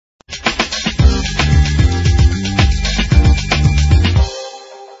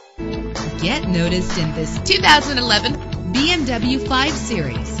get noticed in this 2011 BMW 5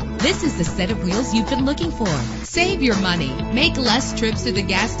 Series. This is the set of wheels you've been looking for. Save your money. Make less trips to the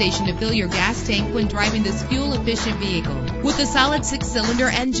gas station to fill your gas tank when driving this fuel-efficient vehicle. With a solid 6-cylinder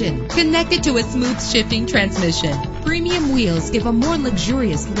engine connected to a smooth shifting transmission, premium wheels give a more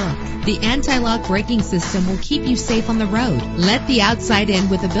luxurious look. The anti-lock braking system will keep you safe on the road. Let the outside in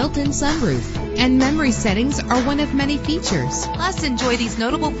with a built-in sunroof. And memory settings are one of many features. Plus, enjoy these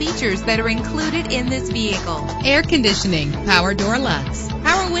notable features that are included in this vehicle: air conditioning, power door locks,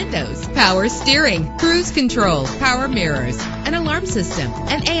 power windows, power steering, cruise control, power mirrors, an alarm system,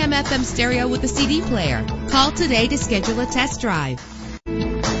 an AM/FM stereo with a CD player. Call today to schedule a test drive.